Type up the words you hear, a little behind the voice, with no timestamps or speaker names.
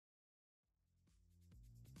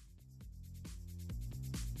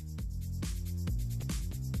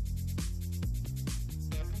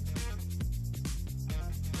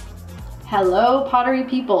Hello, pottery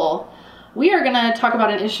people. We are going to talk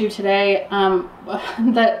about an issue today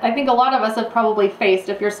that I think a lot of us have probably faced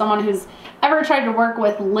if you're someone who's ever tried to work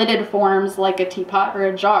with lidded forms like a teapot or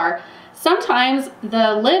a jar. Sometimes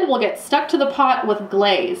the lid will get stuck to the pot with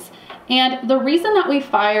glaze. And the reason that we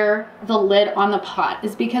fire the lid on the pot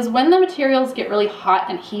is because when the materials get really hot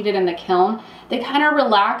and heated in the kiln, they kind of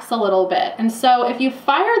relax a little bit. And so if you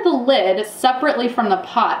fire the lid separately from the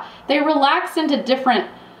pot, they relax into different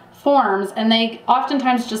forms and they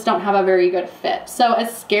oftentimes just don't have a very good fit. So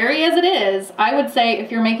as scary as it is, I would say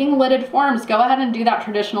if you're making lidded forms, go ahead and do that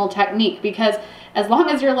traditional technique, because as long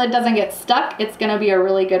as your lid doesn't get stuck, it's going to be a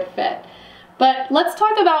really good fit. But let's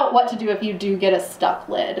talk about what to do if you do get a stuck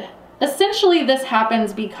lid. Essentially, this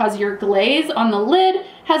happens because your glaze on the lid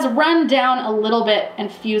has run down a little bit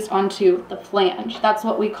and fused onto the flange. That's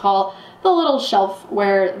what we call the little shelf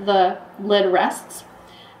where the lid rests.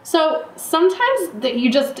 So sometimes that you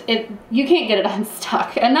can't get it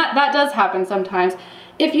unstuck, and that does happen sometimes.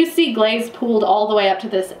 If you see glaze pooled all the way up to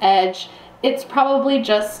this edge, it's probably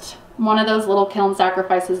just one of those little kiln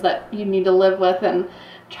sacrifices that you need to live with and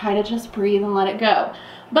try to just breathe and let it go.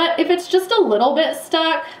 But if it's just a little bit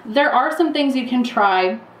stuck, there are some things you can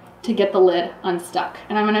try to get the lid unstuck.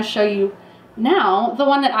 And I'm going to show you now the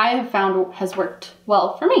one that I have found has worked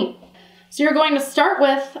well for me. So you're going to start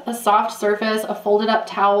with a soft surface, a folded up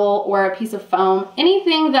towel or a piece of foam,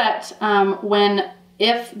 anything that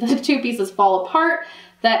if the two pieces fall apart,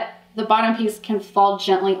 that the bottom piece can fall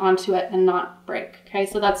gently onto it and not break. Okay,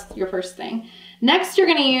 so that's your first thing. Next, you're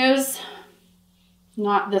going to use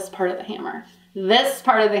not this part of the hammer. This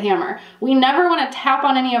part of the hammer. We never want to tap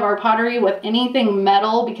on any of our pottery with anything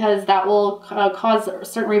metal because that will cause a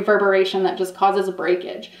certain reverberation that just causes a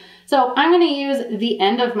breakage. So I'm going to use the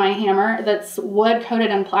end of my hammer that's wood coated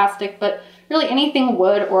in plastic, but really anything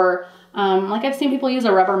wood or like I've seen people use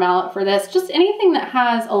a rubber mallet for this, just anything that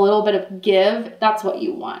has a little bit of give, that's what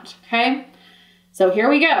you want, okay? So here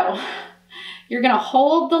we go. You're going to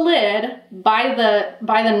hold the lid by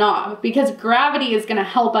the knob because gravity is going to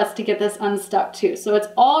help us to get this unstuck too. So it's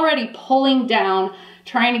already pulling down,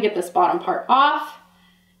 trying to get this bottom part off.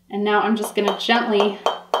 And now I'm just going to gently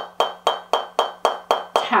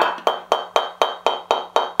tap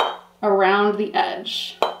around the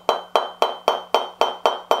edge.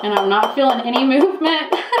 And I'm not feeling any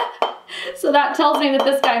movement. So that tells me that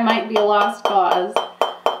this guy might be a lost cause.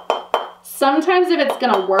 Sometimes if it's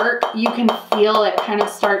gonna work, you can feel it kind of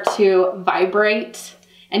start to vibrate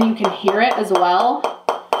and you can hear it as well.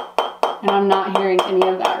 And I'm not hearing any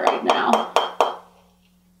of that right now.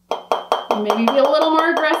 Maybe be a little more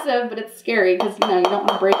aggressive, but it's scary because you don't want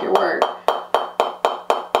to break your work.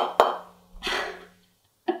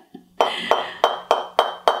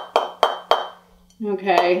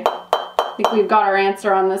 Okay, I think we've got our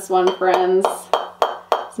answer on this one, friends.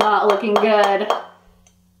 It's not looking good.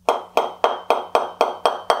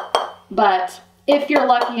 But if you're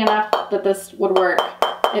lucky enough that this would work,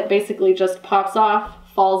 it basically just pops off,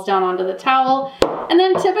 falls down onto the towel, and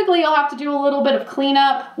then typically you'll have to do a little bit of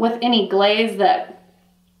cleanup with any glaze that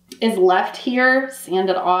is left here, sand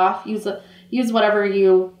it off, use whatever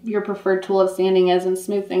your preferred tool of sanding is and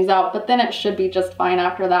smooth things out, but then it should be just fine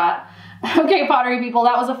after that. Okay, pottery people,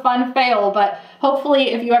 that was a fun fail, but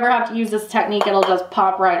hopefully if you ever have to use this technique, it'll just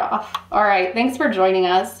pop right off. All right, thanks for joining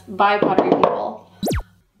us. Bye, pottery people.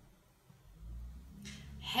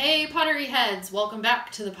 Hey pottery heads, welcome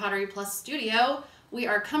back to the Pottery Plus Studio. We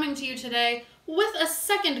are coming to you today with a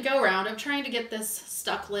second go round of trying to get this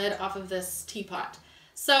stuck lid off of this teapot.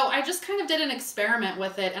 So I just kind of did an experiment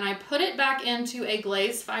with it and I put it back into a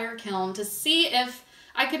glaze fire kiln to see if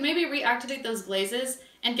I could maybe reactivate those glazes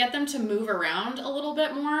and get them to move around a little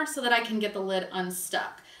bit more so that I can get the lid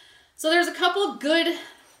unstuck. So there's a couple of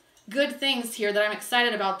good things here that I'm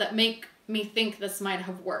excited about that make me think this might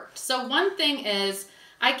have worked. So one thing is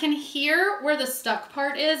I can hear where the stuck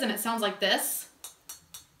part is and it sounds like this.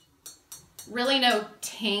 Really no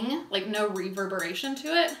ting, like no reverberation to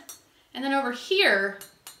it. And then over here,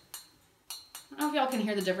 I don't know if y'all can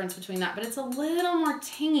hear the difference between that, but it's a little more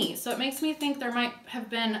tingy. So it makes me think there might have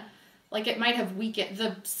been, like it might have weakened,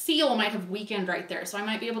 the seal might have weakened right there. So I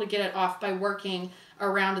might be able to get it off by working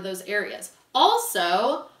around those areas.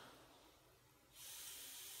 Also,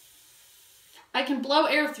 I can blow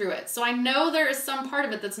air through it. So I know there is some part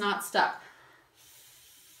of it that's not stuck.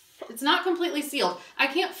 It's not completely sealed. I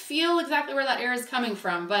can't feel exactly where that air is coming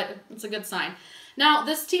from, but it's a good sign. Now,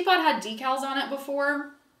 this teapot had decals on it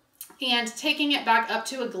before, and taking it back up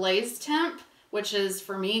to a glaze temp, which is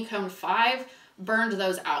for me cone 5, burned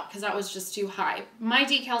those out because that was just too high. My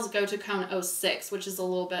decals go to cone 06, which is a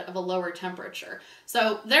little bit of a lower temperature.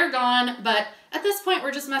 So they're gone, but at this point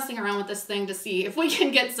we're just messing around with this thing to see if we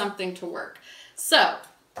can get something to work. So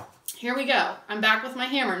here we go. I'm back with my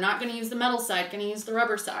hammer. Not going to use the metal side, going to use the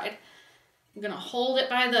rubber side. I'm going to hold it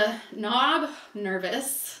by the knob.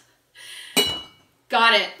 Nervous.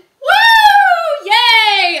 Got it. Woo!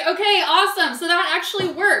 Yay! Okay, awesome. So that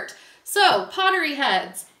actually worked. So, pottery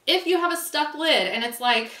heads, if you have a stuck lid and it's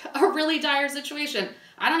like a really dire situation,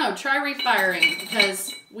 I don't know, try refiring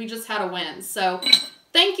because we just had a win. So,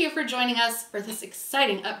 thank you for joining us for this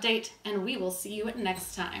exciting update, and we will see you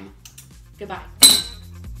next time. Goodbye.